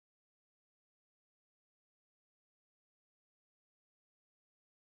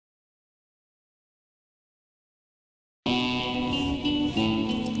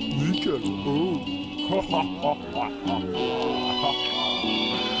Terry,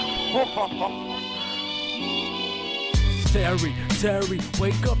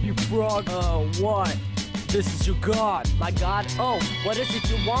 wake up, you frog. What? This is your god. My god? Oh, what is it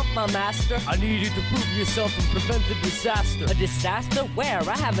you want, my master? I need you to prove yourself and prevent a disaster. A disaster? Where?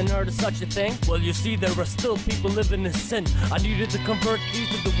 I haven't heard of such a thing. Well, you see, there are still people living in sin. I needed to convert these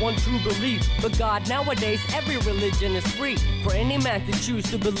to the one true belief. But God, nowadays every religion is free for any man to choose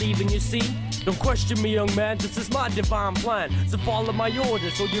to believe in, you see. Don't question me, young man, this is my divine plan. So follow my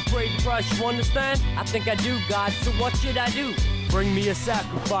orders, so you pray the price, you understand? I think I do, God, so what should I do? Bring me a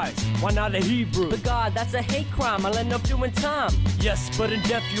sacrifice, why not a Hebrew? But God, that's a hate crime, I'll end up doing time. Yes, but in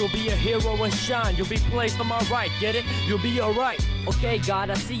death you'll be a hero and shine. You'll be placed on my right, get it? You'll be alright. Okay,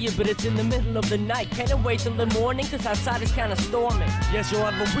 God, I see you, but it's in the middle of the night. Can't I wait till the morning, cause outside it's kinda storming. Yes, you'll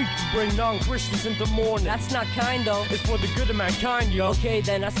have a week to bring non-Christians into mourning. That's not kind though. It's for the good of mankind, yo. Okay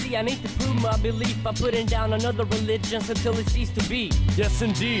then, I see I need to prove my belief by putting down another religion until it ceases to be. Yes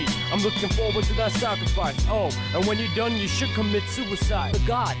indeed, I'm looking forward to that sacrifice. Oh, and when you're done you should commit suicide. But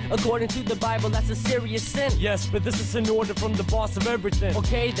God, according to the Bible, that's a serious sin. Yes, but this is an order from the boss of everything.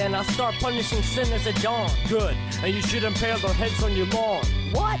 Okay then, I'll start punishing sinners at dawn. Good, and you should impale their heads on your lawn.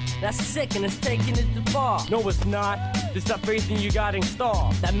 What? That's sick and it's taking it too far. No, it's not. Just stop faith in you guiding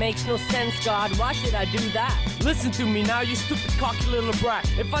star. That makes no sense, God. Why should I do that? Listen to me now, you stupid cocky little brat.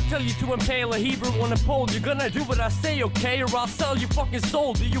 If I tell you to impale a Hebrew on a pole, you're gonna do what I say, okay? Or I'll sell your fucking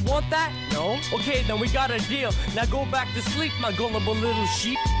soul. Do you want that? No. Okay, then we got a deal. Now go back to sleep, my gullible little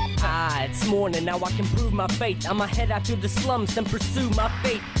sheep. Ah, it's morning, now I can prove my fate. I'ma head out to the slums and pursue my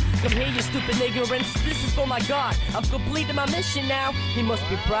fate. Come here, you stupid ignorance, this is for my God. I've completed my mission now, he must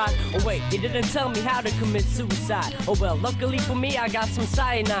be proud. Oh wait, he didn't tell me how to commit suicide. Oh well, luckily for me, I got some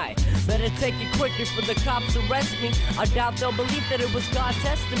cyanide. Better take it quickly for the cops arrest me. I doubt they'll believe that it was God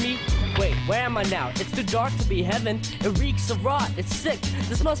testing me. Wait, where am I now? It's too dark to be heaven. It reeks of rot, it's sick,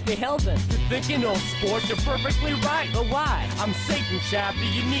 this must be hell then. You're thinking, oh sport, you're perfectly right. But why? I'm Satan, chapter,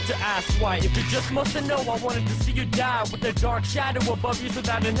 you need to ask why. If you just must know, I wanted to see you die with a dark shadow above you so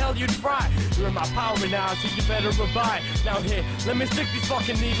that in hell you'd fry. You're in my power now, so you better abide. Now here, let me stick these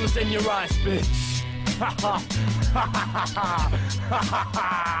fucking needles in your eyes, bitch. Ha ha ha ha ha ha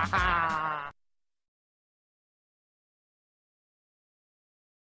ha ha.